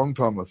a long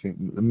time, I think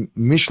the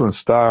Michelin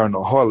star and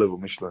a high-level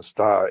Michelin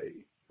star,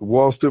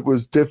 whilst it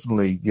was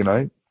definitely, you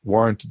know,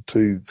 warranted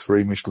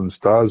 2-3 Michelin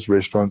stars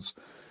restaurants,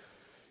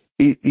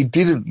 it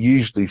didn't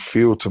usually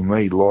feel to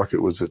me like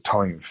it was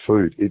Italian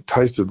food. It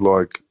tasted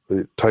like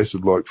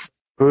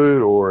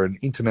food or an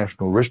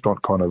international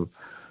restaurant kind of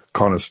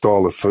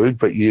style of food,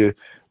 but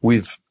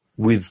with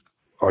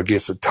I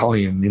guess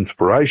Italian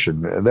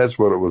inspiration, and that's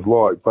what it was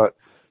like. But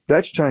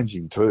that's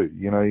changing too.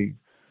 You know,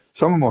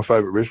 some of my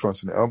favourite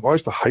restaurants, I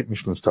used to hate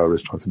Michelin star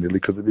restaurants in Italy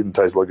because it didn't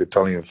taste like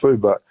Italian food,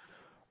 but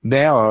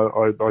now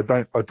I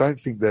don't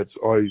think that's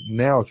I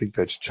think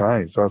that's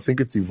changed. I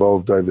think it's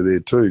evolved over there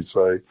too.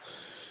 So,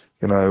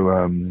 you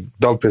know,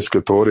 Dal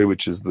Pescatore,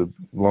 which is the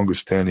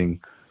longest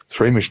standing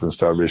 3 Michelin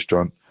star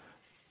restaurant,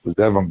 was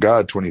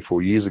avant-garde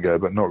 24 years ago,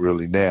 but not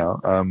really now.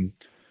 You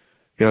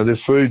know, the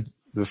food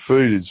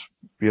is,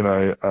 you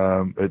know,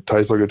 it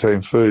tastes like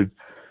Italian food.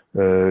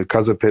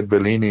 Casa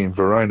Perbellini in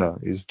Verona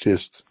is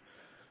just,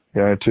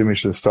 you know, 2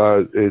 Michelin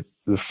stars.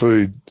 The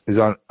food is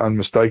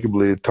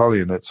unmistakably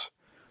Italian. It's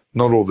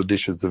not all the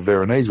dishes the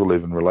Veronese will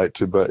even relate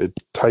to, but it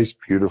tastes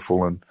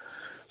beautiful. And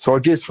so I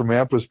guess from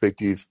our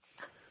perspective,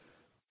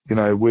 you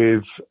know,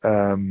 you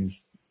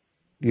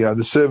know,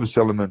 the service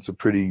elements are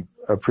pretty,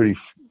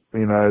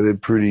 you know, they're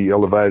pretty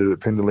elevated at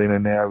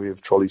Pendolino now. We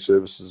have trolley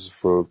services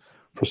for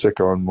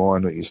Prosecco and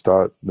wine that you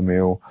start the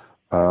meal.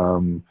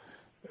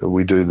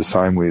 We do the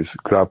same with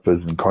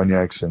grappas and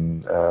cognacs,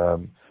 and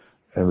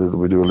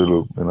we do a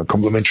little, you know,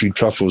 complimentary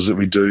truffles that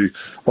we do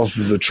off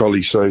of the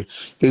trolley. So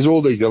there's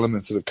all these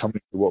elements that have come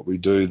into what we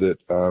do that,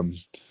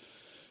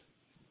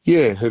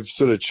 have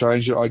sort of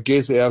changed it. I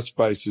guess our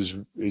space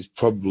is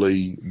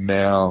probably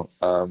now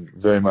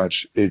very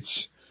much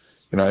it's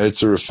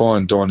a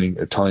refined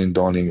Italian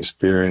dining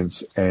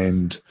experience,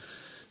 and,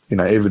 you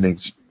know,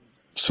 everything's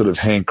sort of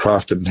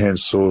handcrafted and hand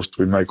sourced.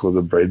 We make all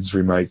the breads.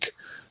 We make,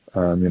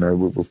 you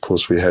know, of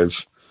course we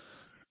have,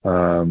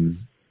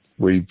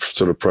 we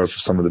sort of profile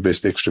some of the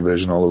best extra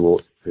virgin olive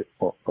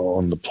oil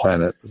on the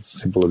planet. As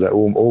simple as that.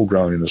 All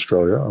grown in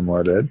Australia, I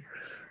might add.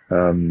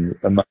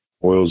 And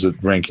oils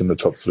that rank in the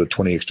top sort of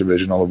 20 extra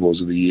virgin olive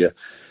oils of the year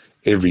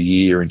every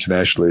year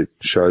internationally.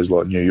 Shows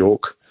like New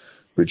York,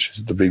 which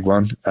is the big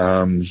one.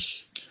 And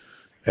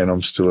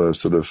I'm still a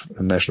sort of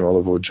a national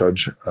olive oil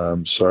judge.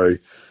 So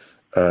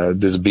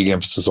there's a big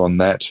emphasis on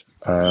that.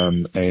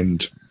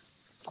 And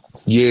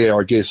yeah,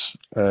 I guess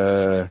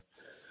I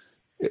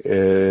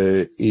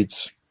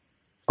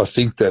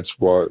think that's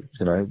why,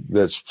 you know,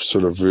 that's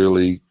sort of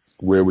really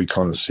where we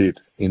kind of sit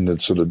in the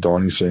sort of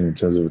dining scene in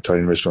terms of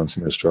Italian restaurants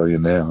in Australia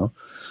now.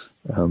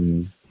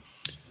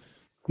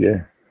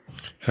 Yeah.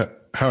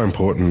 How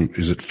important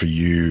is it for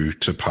you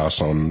to pass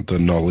on the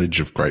knowledge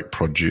of great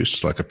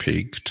produce like a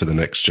pig to the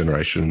next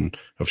generation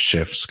of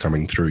chefs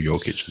coming through your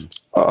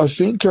kitchens? I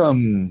think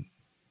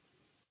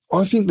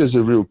there's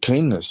a real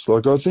keenness.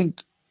 Like, I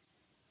think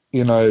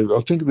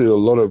that a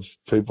lot of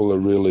people are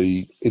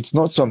really, it's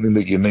not something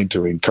that you need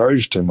to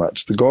encourage too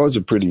much. The guys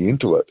are pretty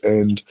into it,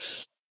 and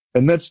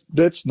that's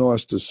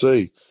nice to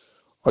see.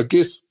 I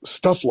guess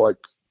stuff like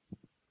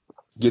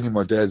getting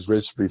my dad's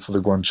recipe for the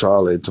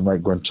guanciale, to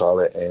make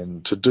guanciale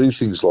and to do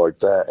things like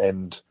that.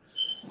 And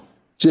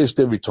just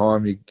every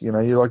time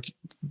you're like,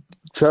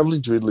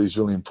 traveling to Italy is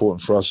really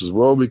important for us as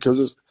well,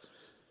 because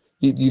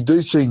you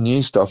do see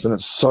new stuff, and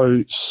it's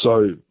so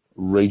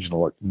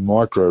regional, like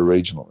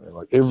micro-regional.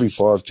 Like every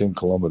 5-10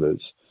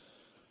 kilometres,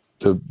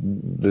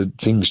 the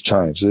things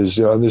change.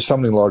 There's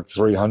something like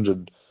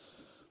 300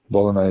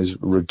 bolognese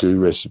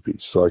ragu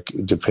recipes, like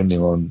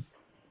depending on,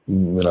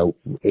 you know,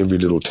 every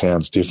little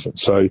town's different.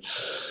 So,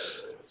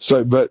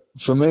 but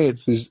for me,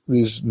 it's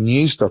this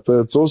new stuff, but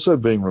it's also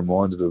being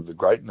reminded of the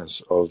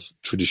greatness of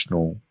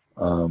traditional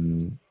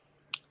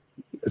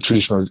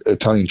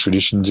Italian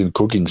traditions in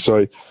cooking.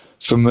 So,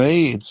 for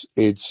me,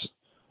 it's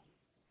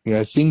you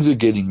know, things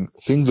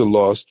are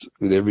lost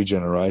with every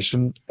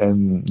generation,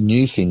 and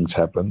new things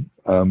happen.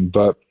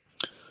 But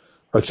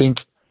I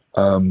think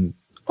the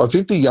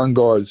young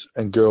guys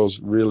and girls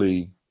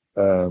really.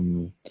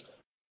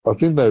 I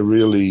think they're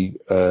really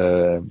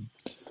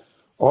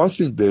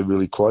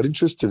quite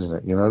interested in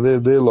it. You know,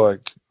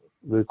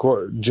 they're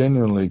quite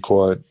genuinely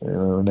quite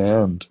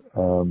renowned.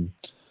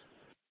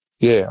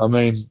 Yeah, I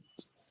mean,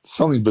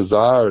 something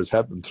bizarre has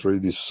happened through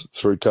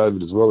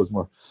COVID as well. As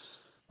my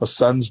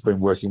son's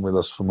been working with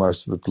us for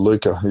most of it.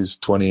 Luca, who's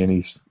 20, and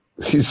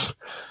he's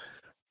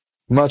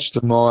much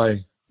to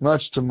my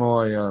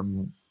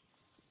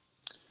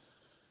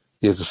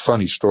There's a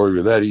funny story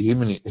with that. He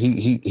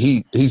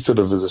sort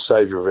of is a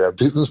saviour of our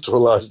business to a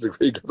large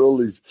degree. Got all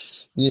his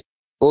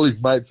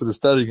mates that are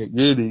studying at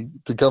uni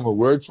to come and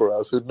work for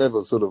us who'd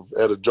never sort of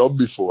had a job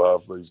before,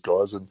 half these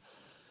guys. And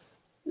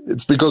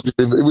it's because we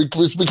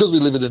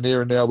live in an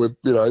era now where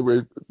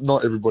where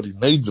not everybody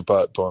needs a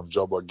part-time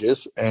job, I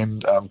guess,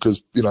 and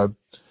because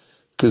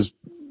it's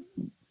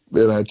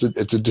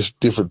a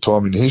different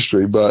time in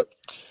history, but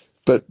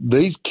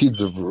these kids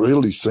have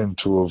really seemed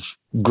to have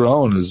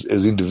grown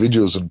as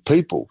individuals and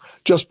people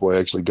just by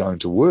actually going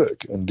to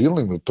work and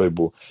dealing with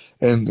people.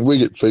 And we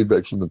get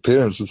feedback from the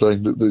parents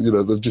saying that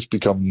they've just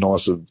become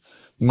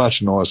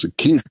much nicer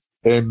kids.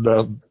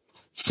 And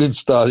since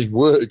starting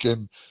work,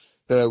 and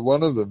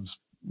one of them's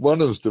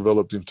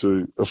developed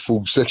into a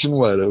full section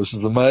waiter, which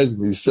is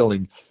amazing. He's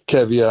selling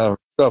caviar and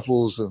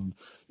truffles and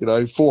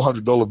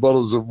 $400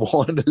 bottles of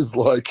wine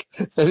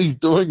and he's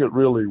doing it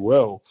really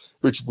well,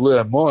 which blew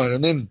our mind.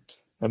 And then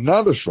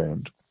another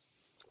friend,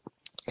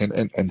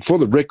 and for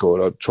the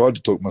record, I tried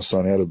to talk my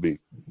son out of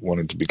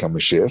wanting to become a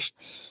chef,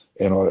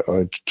 and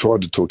I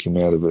tried to talk him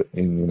out of it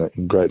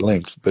in great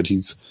length. But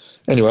he's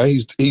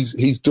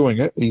doing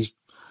it. He's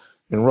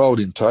enrolled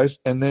in TAFE,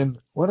 and then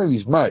one of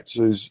his mates,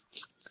 who's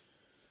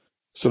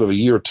sort of a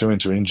year or two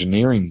into an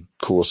engineering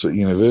course at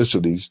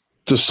universities,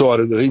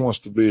 decided that he wants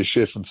to be a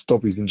chef and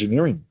stop his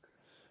engineering,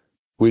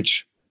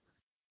 which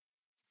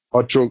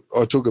I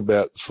took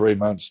about 3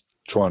 months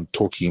trying to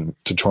talk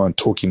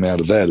him out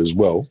of that as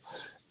well,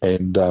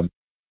 and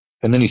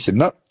then he said,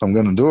 "No, I'm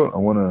going to do it. I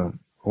want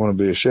to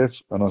be a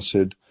chef." And I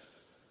said,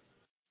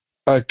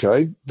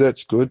 "Okay,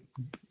 that's good.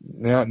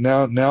 Now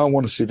I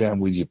want to sit down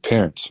with your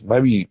parents.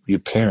 Maybe your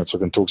parents, I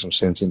can talk some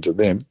sense into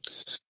them."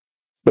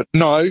 But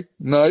no,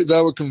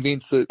 they were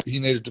convinced that he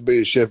needed to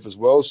be a chef as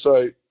well.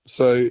 So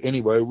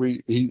anyway,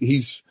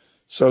 he's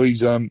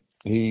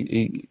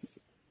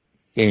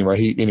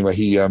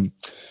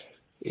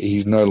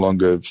no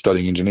longer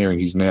studying engineering.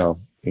 He's now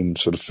in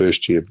sort of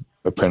first year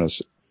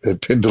apprentice at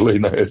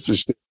Pendolino as a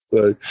chef.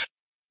 So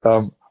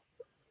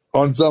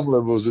on some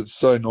levels, it's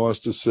so nice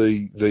to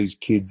see these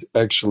kids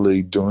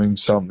actually doing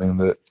something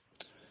that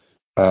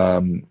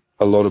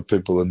a lot of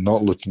people are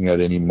not looking at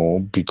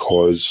anymore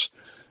because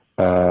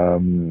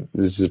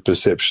there's a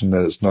perception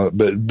that it's not.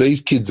 But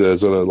these kids are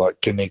sort of like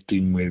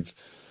connecting with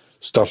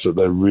stuff that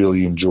they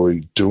really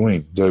enjoy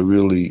doing. They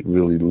really,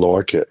 really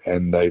like it,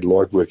 and they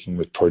like working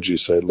with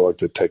produce. They like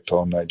the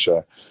tactile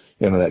nature,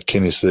 that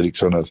kinesthetic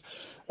sort of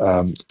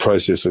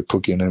process of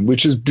cooking, and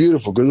which is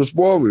beautiful because it's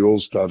why we all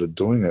started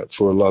doing it,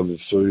 for a love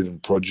of food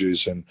and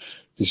produce and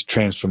this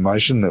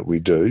transformation that we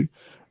do.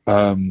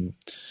 I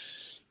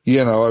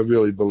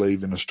really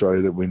believe in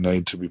Australia that we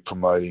need to be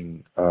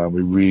promoting.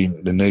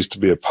 There needs to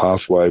be a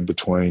pathway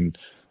between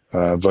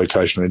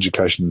vocational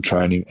education and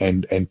training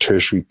and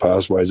tertiary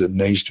pathways. It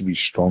needs to be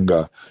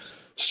stronger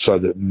so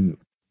that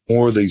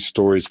more of these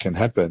stories can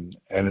happen.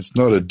 And it's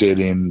not a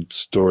dead-end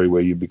story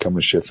where you become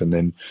a chef and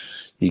then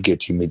you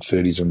get to your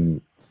mid-30s and,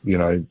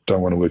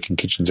 don't want to work in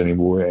kitchens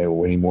anymore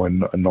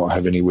and not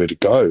have anywhere to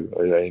go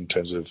in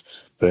terms of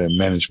the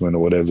management or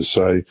whatever.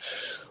 So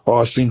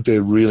I think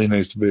there really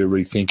needs to be a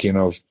rethinking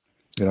of,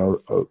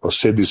 I've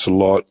said this a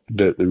lot,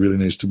 that there really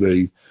needs to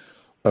be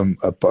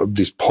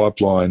this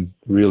pipeline,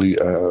 really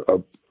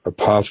a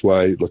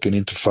pathway, like an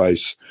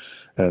interface.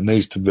 It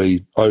needs to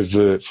be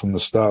overt from the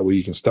start, where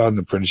you can start an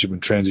apprenticeship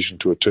and transition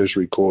to a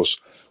tertiary course,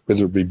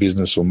 whether it be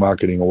business or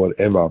marketing or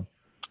whatever.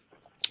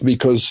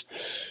 Because,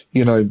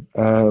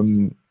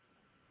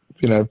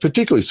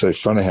 particularly say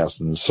front of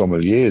house and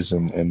sommeliers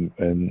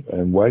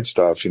and wait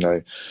staff,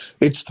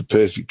 it's the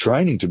perfect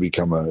training to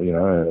become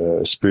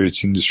a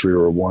spirits industry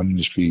or a wine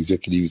industry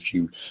executive if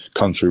you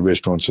come through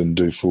restaurants and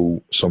do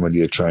full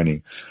sommelier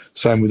training.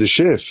 Same with a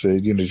chef.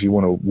 If you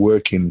want to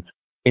work in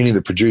any of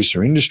the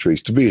producer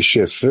industries, to be a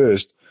chef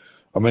first,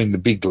 I mean, the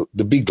big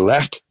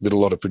lack that a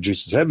lot of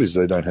producers have is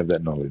they don't have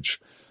that knowledge.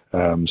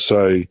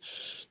 So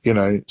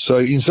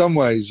in some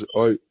ways,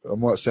 I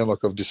might sound like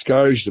I've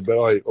discouraged it, but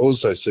I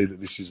also see that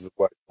this is the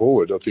way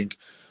forward. I think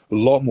a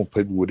lot more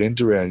people would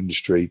enter our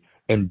industry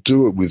and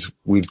do it with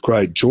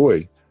great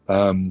joy.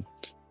 But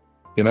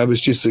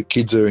it's just that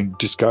kids are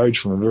discouraged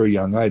from a very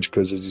young age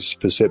because there's this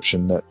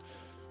perception that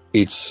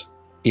it's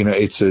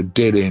a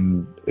dead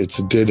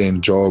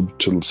end job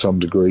to some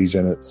degrees,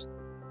 and it's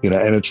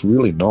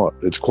really not.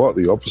 It's quite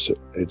the opposite.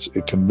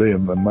 It can be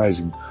an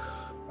amazing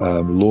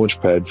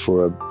launchpad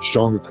for a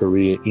stronger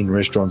career in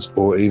restaurants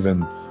or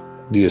even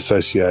the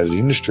associated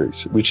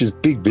industries, which is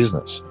big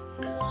business.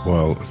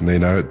 Well,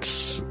 Nino,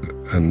 it's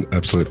an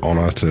absolute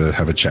honour to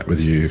have a chat with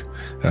you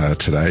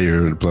today.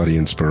 You're a bloody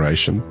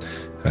inspiration.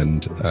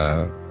 And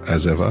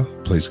as ever,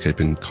 please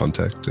keep in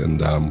contact, and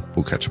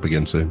we'll catch up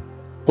again soon.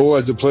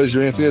 Always a pleasure,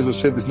 Anthony. As I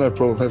said, there's no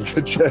problem having a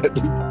good chat.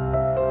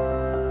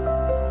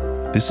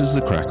 This is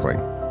The Crackling,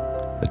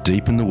 a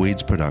Deep in the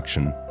Weeds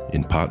production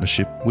in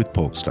partnership with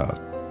Porkstars.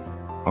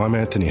 I'm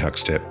Anthony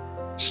Huckstep.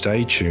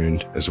 Stay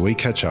tuned as we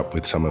catch up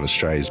with some of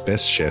Australia's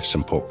best chefs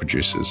and pork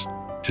producers.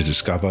 to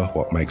discover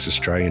what makes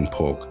Australian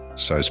pork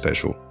so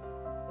special.